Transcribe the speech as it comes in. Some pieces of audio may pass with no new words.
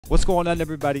What's going on,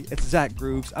 everybody? It's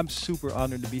ZackGrooves. I'm super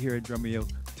honored to be here at Drumeo.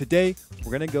 Today,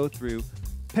 we're going to go through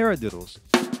paradiddles.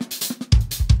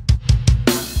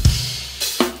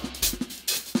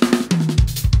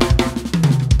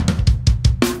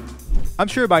 I'm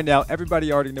sure by now,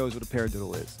 everybody already knows what a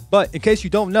paradiddle is. But in case you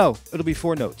don't know, it'll be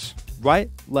 4 notes.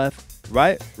 Right, left,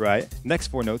 right, right. Next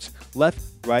 4 notes. Left,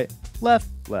 right, left,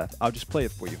 left. I'll just play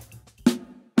it for you.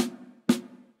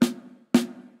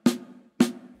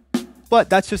 But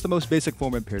that's just the most basic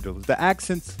form of paradiddles. The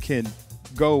accents can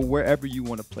go wherever you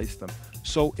want to place them.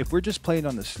 So if we're just playing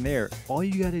on the snare, all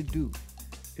you got to do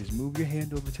is move your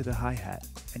hand over to the hi-hat,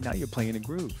 and now you're playing a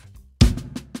groove.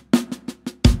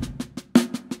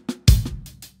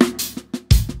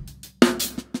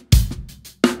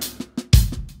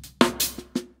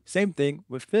 Same thing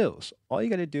with fills. All you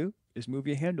got to do is move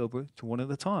your hand over to one of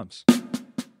the toms.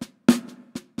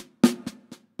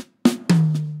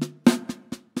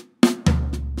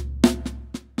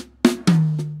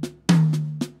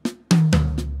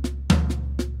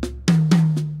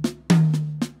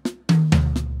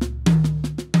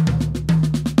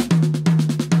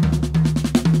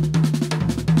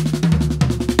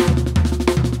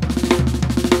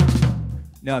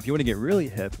 Now, if you want to get really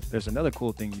hip, there's another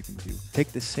cool thing you can do.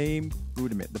 Take the same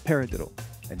rudiment, the paradiddle,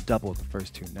 and double the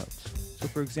first 2 notes. So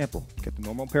for example, get the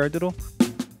normal paradiddle.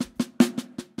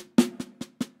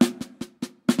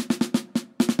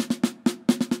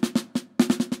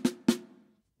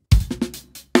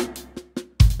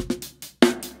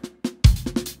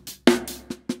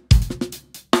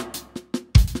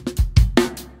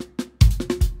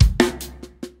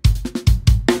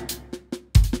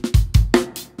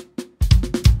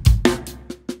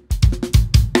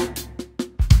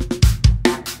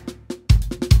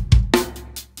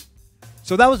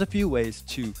 So that was a few ways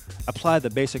to apply the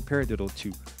basic paradiddle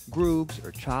to grooves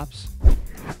or chops.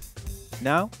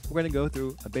 Now we're going to go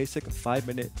through a basic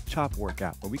 5-minute chop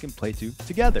workout where we can play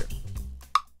together.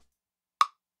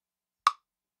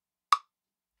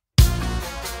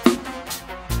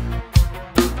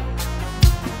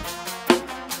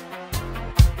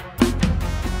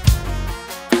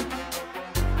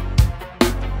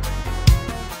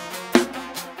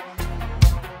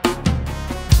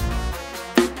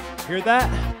 Hear that?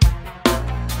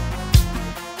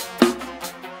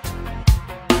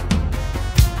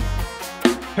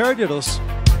 Paradiddles.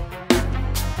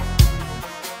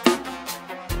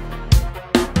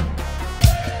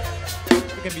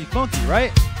 It can be funky,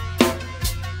 right?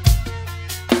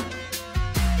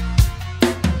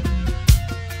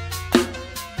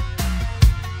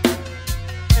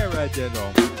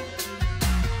 Paradiddle.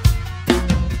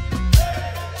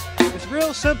 It's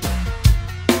real simple.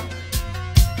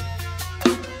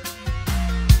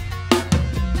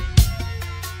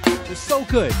 It's so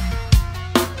good.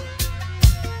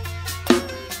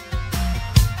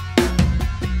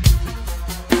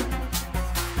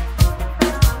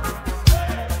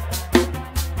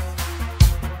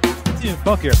 It's even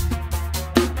funkier.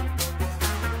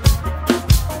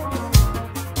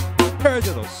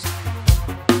 Paradiddles.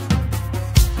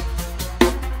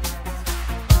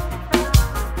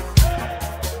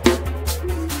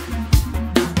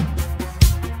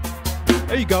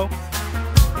 There you go.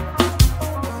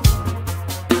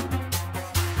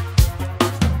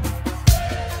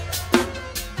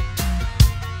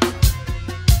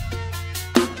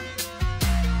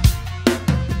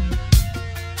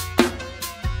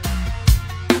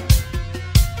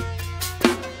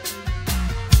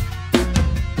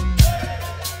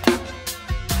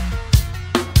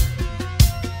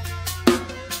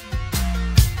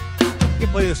 You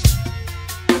can play this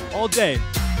all day.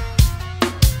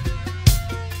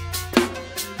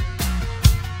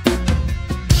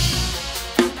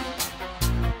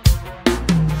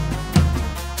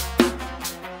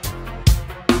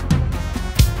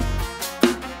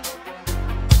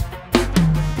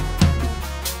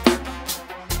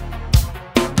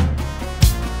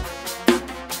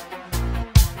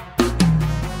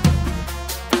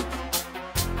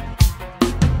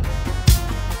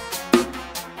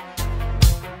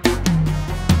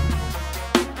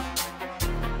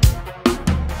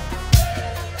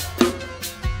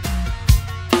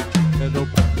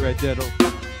 Paradiddle,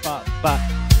 ba ba,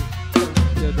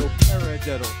 paradiddle,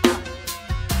 paradiddle.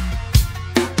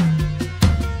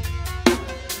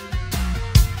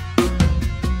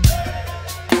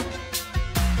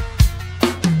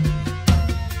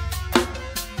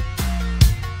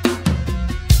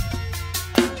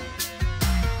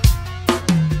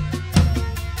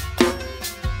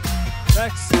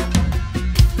 Next.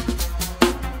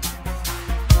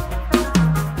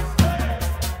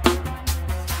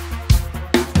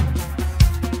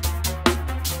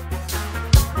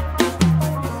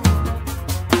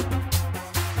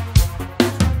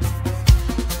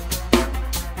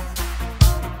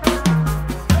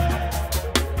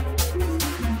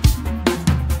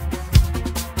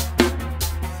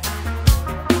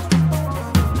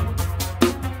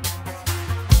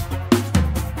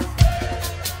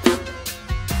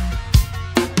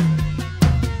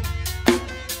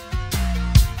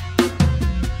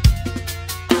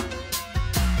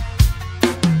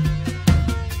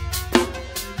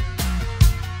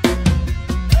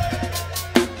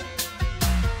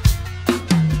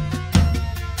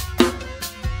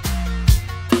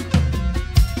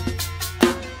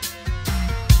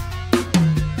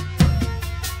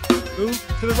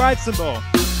 Move to the ride cymbal.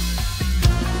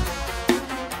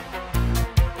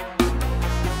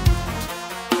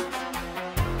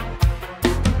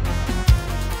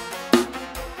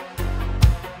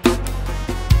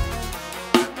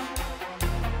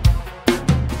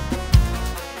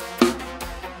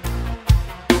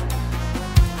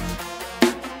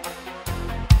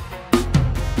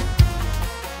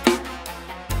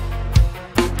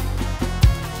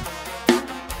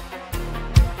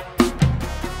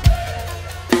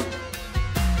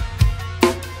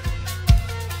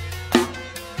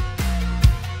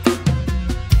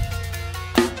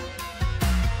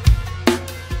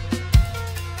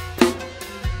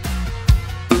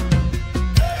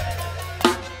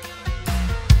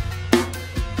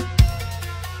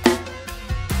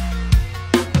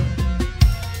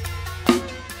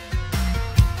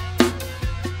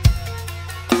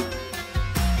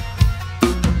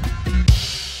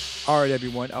 Alright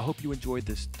everyone, I hope you enjoyed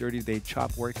this 30-day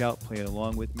chop workout playing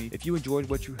along with me. If you enjoyed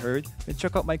what you heard, then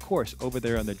check out my course over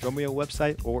there on the Drumeo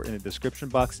website or in the description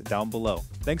box down below.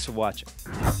 Thanks for watching.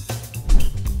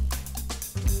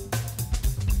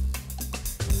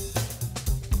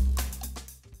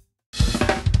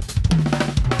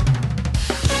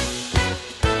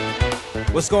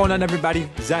 What's going on everybody?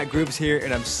 ZackGrooves here,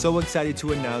 and I'm so excited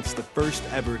to announce the first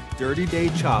ever 30-day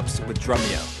chops with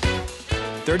Drumeo.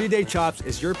 30-Day Chops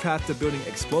is your path to building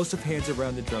explosive hands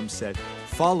around the drum set,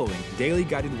 following daily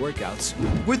guided workouts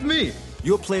with me.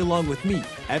 You'll play along with me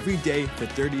every day for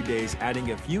 30 days,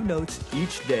 adding a few notes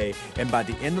each day, and by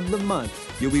the end of the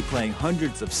month, you'll be playing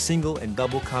hundreds of single and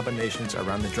double combinations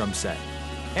around the drum set.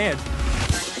 And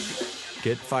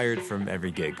get fired from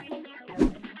every gig.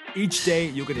 Each day,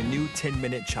 you'll get a new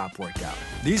 10-minute chop workout.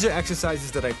 These are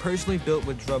exercises that I personally built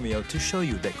with Drumeo to show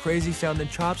you that crazy sounding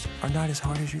chops are not as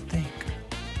hard as you think.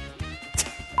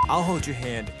 I'll hold your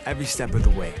hand every step of the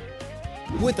way,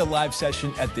 with a live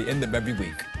session at the end of every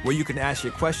week, where you can ask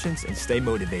your questions and stay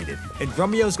motivated. And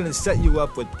Drumeo's gonna set you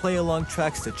up with play-along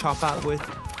tracks to chop out with,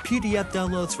 PDF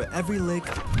downloads for every lick,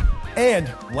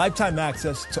 and lifetime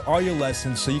access to all your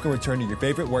lessons so you can return to your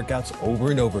favorite workouts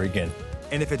over and over again.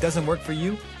 And if it doesn't work for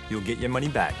you, you'll get your money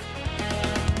back.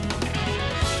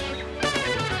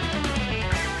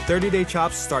 30-Day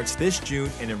Chops starts this June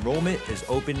and enrollment is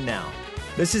open now.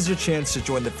 This is your chance to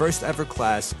join the first ever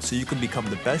class so you can become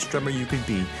the best drummer you can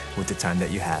be with the time that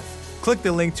you have. Click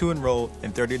the link to enroll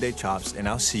in 30-Day Chops and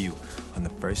I'll see you on the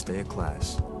first day of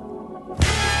class.